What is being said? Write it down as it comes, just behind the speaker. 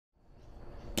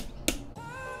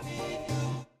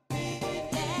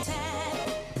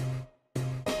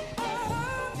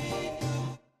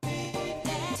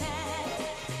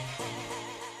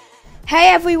Hey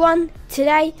everyone,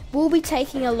 today we'll be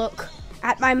taking a look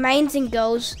at my mains and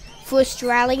goals for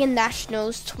Australian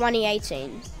Nationals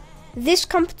 2018. This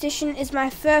competition is my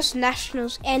first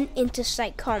Nationals and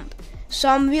interstate comp, so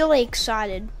I'm really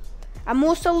excited. I'm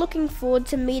also looking forward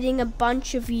to meeting a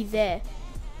bunch of you there.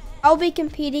 I'll be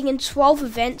competing in 12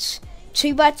 events,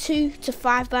 2x2 to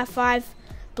 5x5,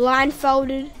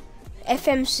 blindfolded,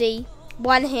 FMC,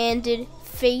 one-handed,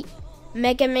 feet,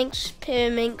 megaminx,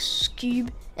 pyraminx,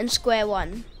 cube, and square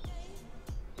one.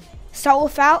 So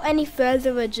without any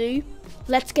further ado,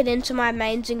 let's get into my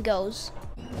mains and goals.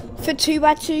 For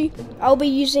 2x2, I'll be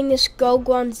using this gold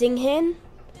one Zing hand,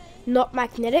 not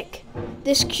magnetic.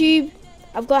 This cube,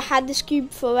 I've had this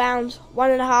cube for around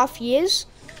 1.5 years,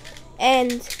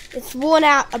 and it's worn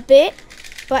out a bit,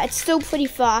 but it's still pretty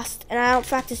fast, and I don't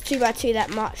practice 2x2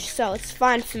 that much, so it's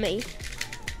fine for me.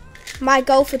 My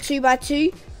goal for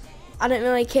 2x2, I don't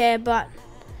really care, but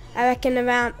I reckon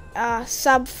around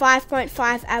sub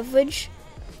 5.5 average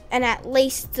and at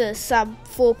least the sub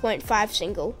 4.5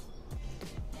 single.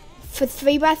 For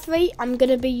 3x3, I'm going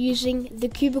to be using the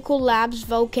Cubicle Labs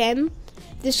Volk M.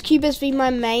 This cube has been my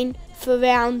main for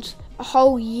around a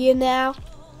whole year now,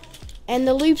 and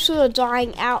the loops are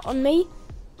dying out on me,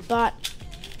 but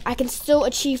I can still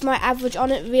achieve my average on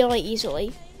it really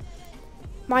easily.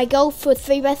 My goal for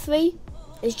 3x3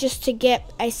 is just to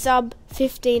get a sub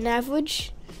 15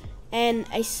 average and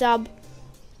a sub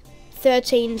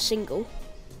 13 single.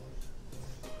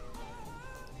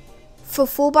 For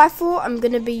 4x4, I'm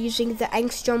going to be using the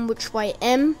Angstrom Which Way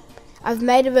M. I've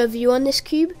made a review on this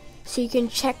cube, so you can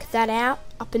check that out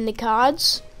up in the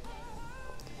cards.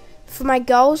 For my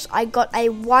goals, I got a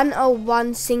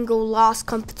 101 single last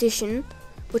competition,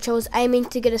 which I was aiming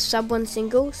to get a sub 1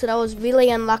 single, so that was really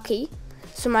unlucky.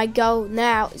 So my goal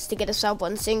now is to get a sub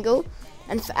 1 single,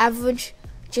 and for average,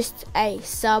 just a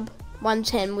sub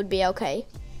 110 would be okay.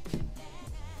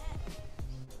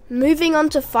 Moving on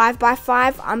to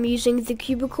 5x5, I'm using the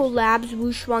Cubicle Labs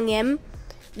Wushuang M.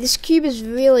 This cube is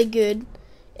really good,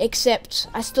 except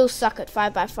I still suck at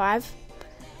 5x5.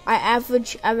 I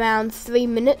average around 3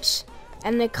 minutes,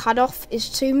 and the cutoff is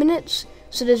 2 minutes,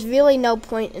 so there's really no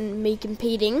point in me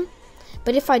competing.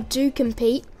 But if I do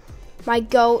compete, my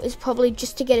goal is probably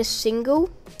just to get a single,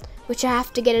 which I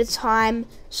have to get a time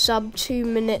sub 2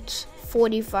 minutes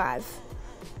 45.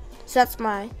 So that's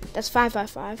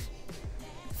 5x5.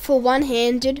 For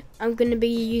one-handed, I'm going to be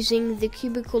using the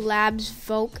Cubicle Labs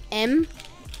Volk M.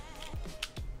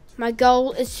 My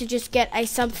goal is to just get a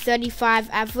sub 35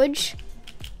 average,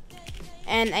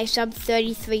 and a sub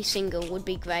 33 single would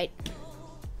be great.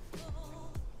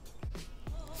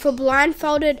 For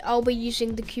blindfolded, I'll be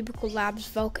using the Cubicle Labs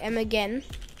Volk M again.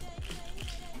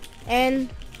 And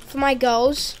for my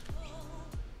goals,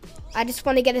 I just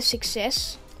want to get a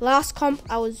success. Last comp,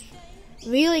 I was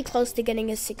really close to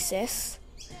getting a success,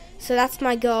 so that's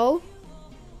my goal.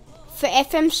 For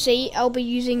FMC, I'll be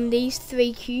using these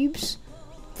 3 cubes: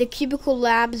 the Cubicle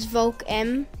Labs Volk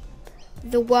M,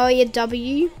 the Warrior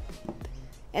W,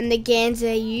 and the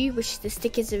Ganser U, which the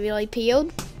stickers are really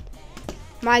peeled.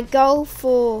 My goal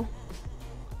for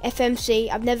FMC,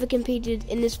 I've never competed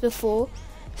in this before,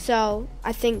 so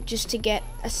I think just to get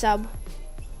a sub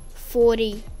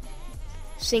 40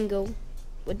 single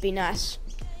would be nice.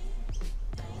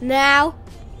 Now,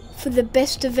 for the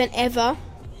best event ever,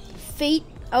 feet,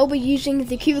 I'll be using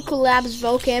the Cubicle Labs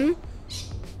Volk M.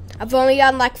 I've only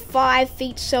done like 5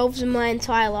 feet solves in my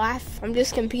entire life. I'm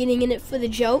just competing in it for the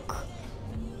joke.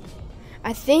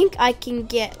 I think I can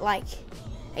get like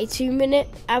a 2 minute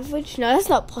average. No, that's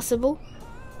not possible.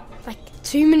 Like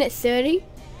 2 minute 30.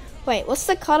 Wait, what's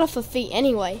the cutoff for feet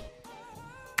anyway?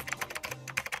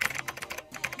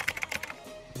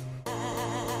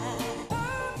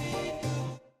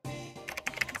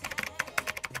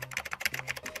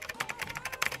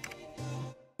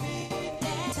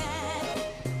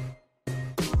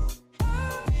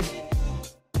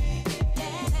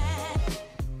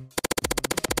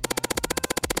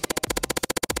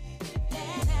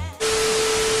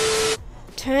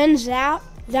 Turns out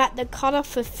that the cutoff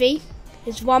for feet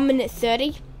is 1 minute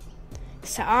 30,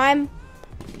 so I'm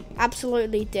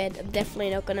absolutely dead. I'm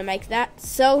definitely not going to make that,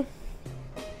 so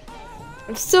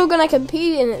I'm still going to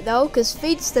compete in it though, because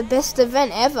feet's the best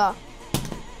event ever.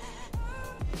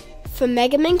 For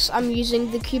megaminx, I'm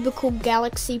using the Cubicle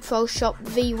Galaxy Pro Shop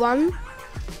V1.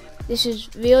 This is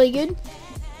really good.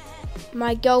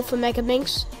 My goal for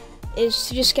megaminx is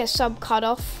to just get sub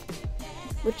cutoff,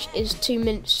 which is 2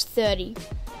 minutes 30,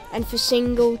 and for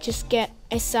single, just get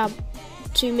a sub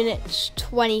 2 minutes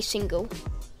 20 single.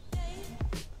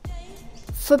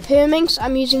 For pyraminx,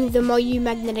 I'm using the Moyu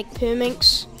Magnetic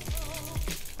Pyraminx.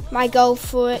 My goal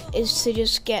for it is to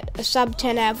just get a sub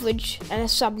 10 average and a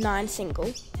sub 9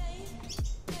 single.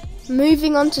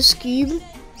 Moving on to Scube,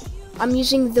 I'm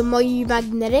using the Moyu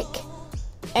Magnetic,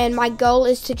 and my goal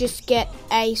is to just get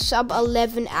a sub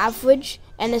 11 average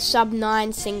and a sub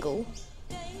 9 single.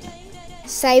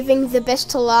 Saving the best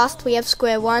to last, we have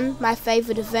Square One, my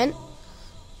favourite event.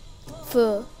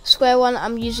 For Square One,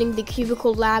 I'm using the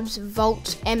Cubicle Labs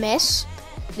Volt MS.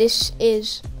 This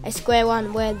is a Square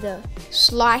One where the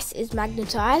slice is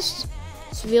magnetized.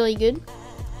 It's really good.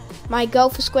 My goal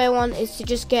for Square One is to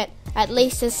just get at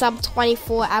least a sub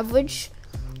 24 average,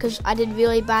 because I did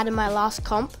really bad in my last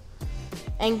comp,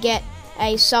 and get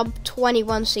a sub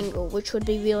 21 single, which would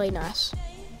be really nice.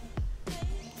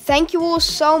 Thank you all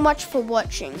so much for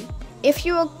watching. If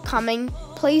you are coming,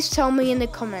 please tell me in the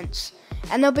comments,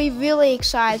 and I'll be really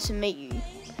excited to meet you.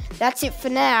 That's it for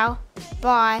now.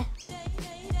 Bye.